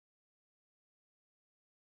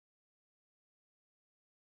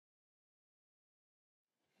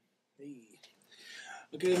Hey.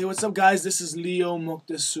 Okay, hey, what's up, guys? This is Leo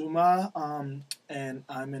Moctezuma, and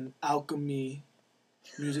I'm in Alchemy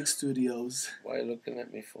Music Studios. Why are you looking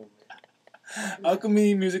at me for?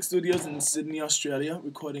 Alchemy Music Studios in Sydney, Australia,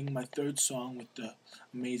 recording my third song with the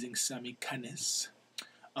amazing Sammy Canis.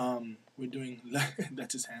 We're doing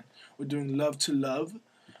that's his hand. We're doing "Love to Love,"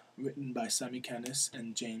 written by Sammy Canis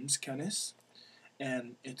and James Canis,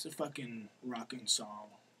 and it's a fucking rocking song.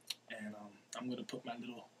 And I'm gonna put my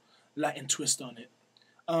little Latin twist on it.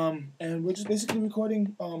 And we're just basically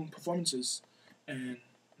recording performances, and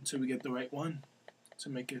until we get the right one to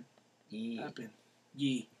make it happen.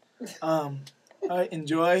 Yeah. Alright,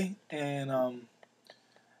 enjoy, and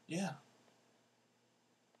yeah.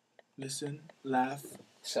 Listen, laugh.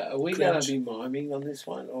 So are we Cringe. going to be miming on this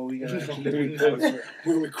one, or are we going to actually record?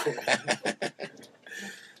 We're recording.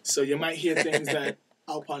 So you might hear things that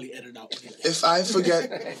I'll probably edit out. If I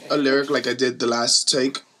forget a lyric like I did the last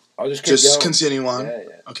take, I'll just continue on. Yeah.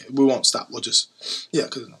 Okay, we won't stop. We'll just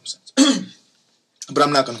because it makes sense. But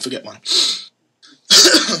I'm not gonna forget one.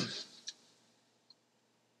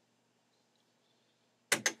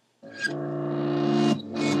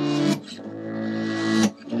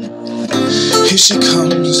 Here she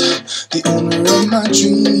comes, the owner of my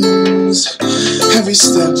dreams. Every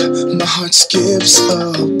step, my heart skips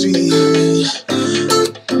a beat.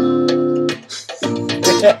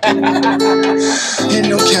 Ain't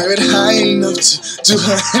no carrot high enough to do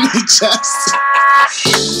her any justice.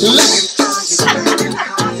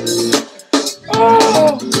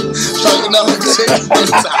 Falling off,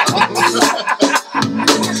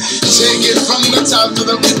 take it from the top to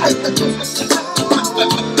the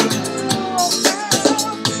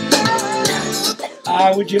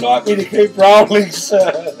Would you like me to keep rolling, sir? Am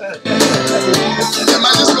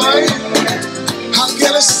I just going? I'll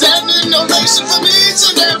get a standing ovation from each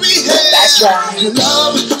and every head. That's right.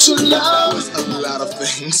 Love to love. A lot of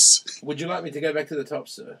things. Would you like me to go back to the top,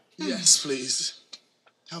 sir? Yes, please.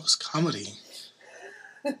 That was comedy.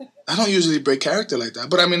 I don't usually break character like that,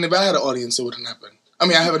 but I mean, if I had an audience, it wouldn't happen. I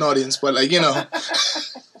mean, I have an audience, but like, you know,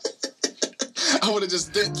 I would have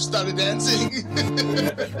just started dancing.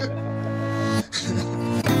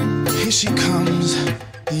 Here she comes,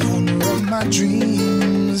 the owner of my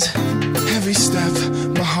dreams. Every step,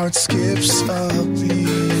 my heart skips a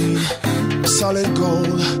beat. Solid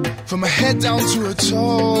gold, from her head down to her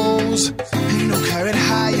toes. Ain't no carrot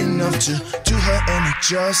high enough to do her any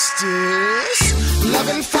justice. Love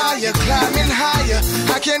and fire, climbing higher,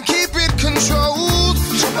 I can't keep it controlled.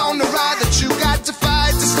 Jump on the ride that you got to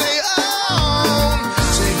fight to stay on.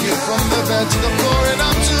 Take it from the bed to the floor and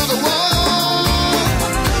up to the wall.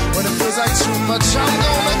 When it feels like too much, I'm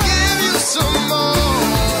gonna give you some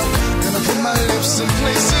more. Gonna put my lips in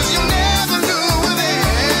places you never knew were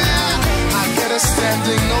there. I get a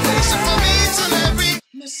standing ovation from each and every.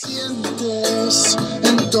 Me sientes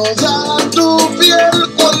en toda tu piel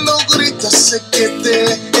cuando gritas, sé que te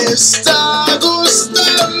está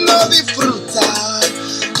gustando. Disfruta,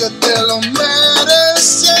 que te lo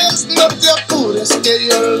mereces. No te apures, que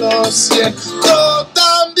yo lo siento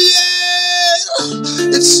también.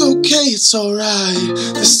 It's okay, it's alright.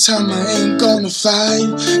 This time I ain't gonna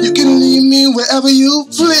fight. You can leave me wherever you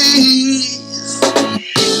please.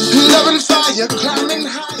 Love and fire, climbing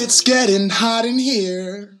high. It's getting hot in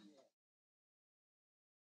here.